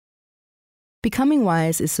Becoming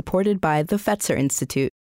Wise is supported by the Fetzer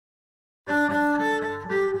Institute.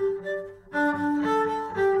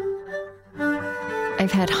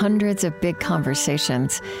 I've had hundreds of big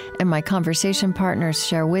conversations, and my conversation partners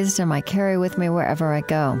share wisdom I carry with me wherever I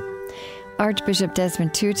go. Archbishop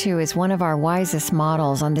Desmond Tutu is one of our wisest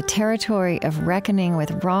models on the territory of reckoning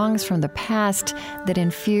with wrongs from the past that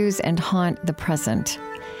infuse and haunt the present.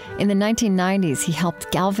 In the 1990s, he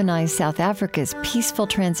helped galvanize South Africa's peaceful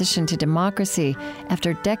transition to democracy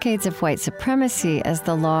after decades of white supremacy as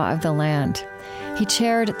the law of the land. He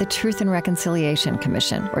chaired the Truth and Reconciliation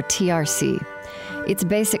Commission, or TRC. Its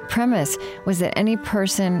basic premise was that any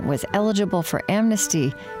person was eligible for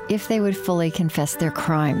amnesty if they would fully confess their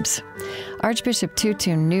crimes. Archbishop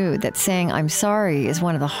Tutu knew that saying "I'm sorry" is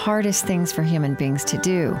one of the hardest things for human beings to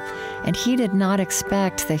do, and he did not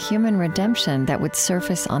expect the human redemption that would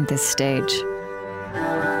surface on this stage.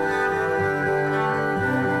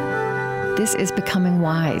 This is Becoming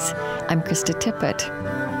Wise. I'm Krista Tippett.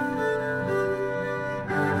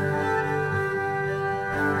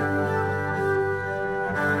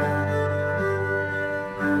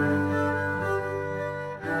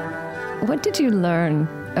 What did you learn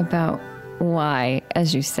about why,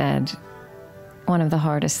 as you said, one of the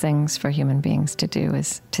hardest things for human beings to do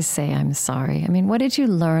is to say "I'm sorry"? I mean, what did you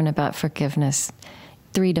learn about forgiveness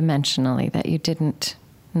three-dimensionally that you didn't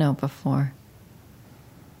know before?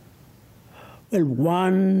 Well,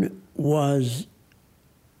 one was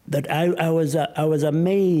that I was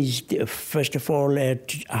amazed, first of all,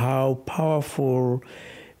 at how powerful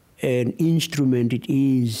an instrument it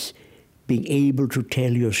is being able to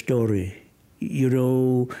tell your story. You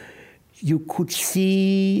know, you could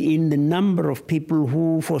see in the number of people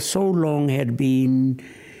who for so long had been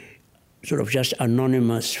sort of just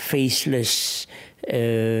anonymous, faceless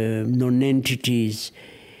non-entities,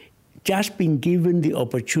 just being given the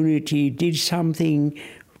opportunity, did something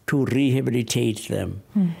to rehabilitate them.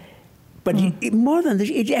 But more than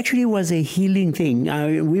this, it actually was a healing thing.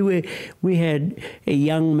 We had a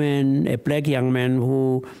young man, a black young man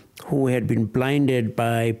who had been blinded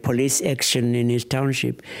by police action in his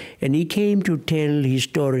township, and he came to tell his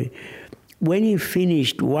story. When he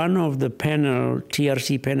finished, one of the panel,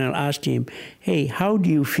 TRC panel, asked him, "Hey, how do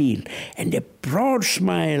you feel?" And a broad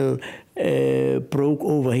smile broke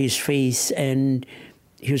over his face, and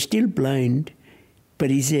he was still blind,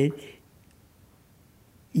 but he said,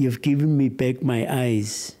 "You've given me back my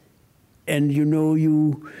eyes." And you know,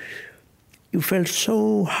 you felt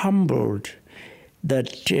so humbled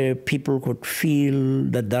that people could feel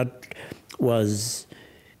that was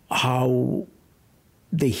how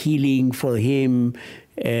the healing for him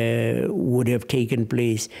would have taken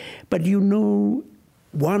place. But you know,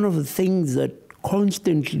 one of the things that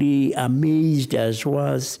constantly amazed us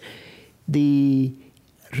was the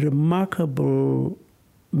remarkable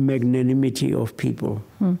magnanimity of people.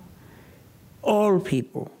 All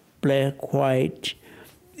people, black, white,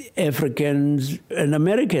 Africans and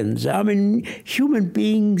Americans. I mean, human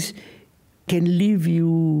beings can leave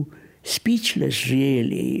you speechless,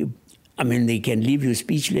 really. I mean, they can leave you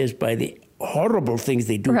speechless by the horrible things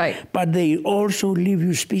they do. Right. But they also leave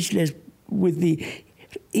you speechless with the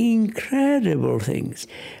incredible things.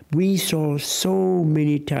 We saw so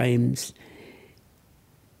many times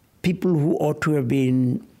people who ought to have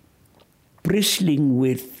been bristling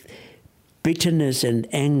with bitterness and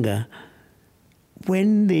anger,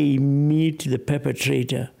 when they meet the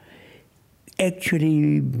perpetrator,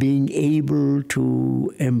 actually being able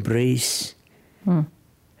to embrace.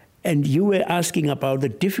 And you were asking about the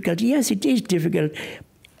difficulty. Yes, it is difficult.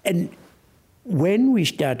 And when we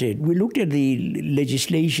started, we looked at the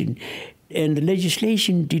legislation, and the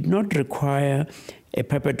legislation did not require a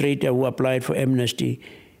perpetrator who applied for amnesty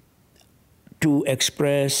to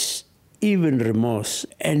express even remorse.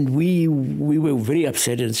 And we were very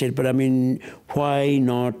upset and said, but I mean, why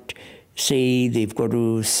not say they've got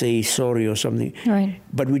to say sorry or something? Right.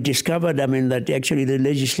 But we discovered, I mean, that actually the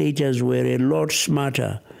legislators were a lot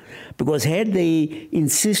smarter, because had they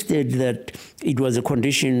insisted that it was a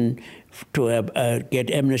condition to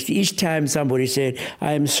get amnesty, each time somebody said,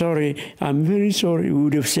 "I'm sorry, I'm very sorry," we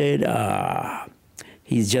would have said,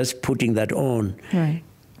 he's just putting that on. Right.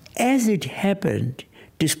 As it happened,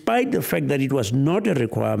 despite the fact that it was not a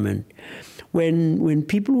requirement, when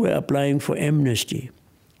people were applying for amnesty,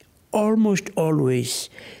 almost always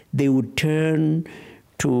they would turn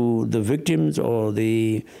to the victims or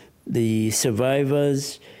the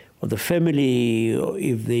survivors or the family, or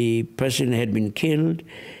if the person had been killed,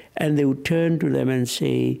 and they would turn to them and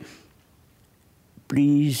say,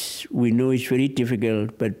 "Please, we know it's very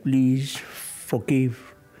difficult, but please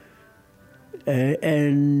forgive."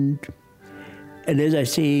 And And as I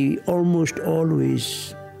say, almost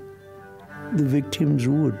always the victims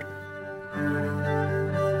would.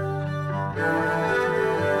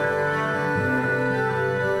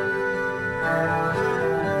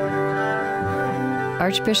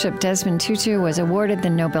 Archbishop Desmond Tutu was awarded the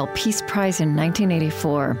Nobel Peace Prize in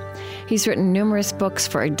 1984. He's written numerous books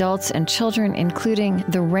for adults and children, including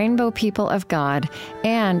The Rainbow People of God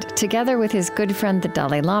and, together with his good friend the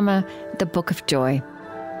Dalai Lama, The Book of Joy.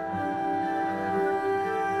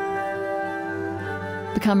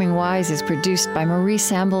 Becoming Wise is produced by Marie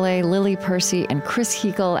Sambilay, Lily Percy, and Chris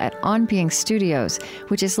Heagle at On Being Studios,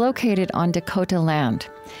 which is located on Dakota land.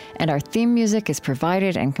 And our theme music is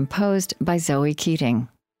provided and composed by Zoe Keating.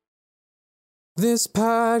 This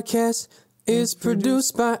podcast is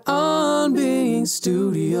produced by On Being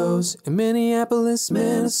Studios in Minneapolis,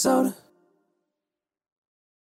 Minnesota.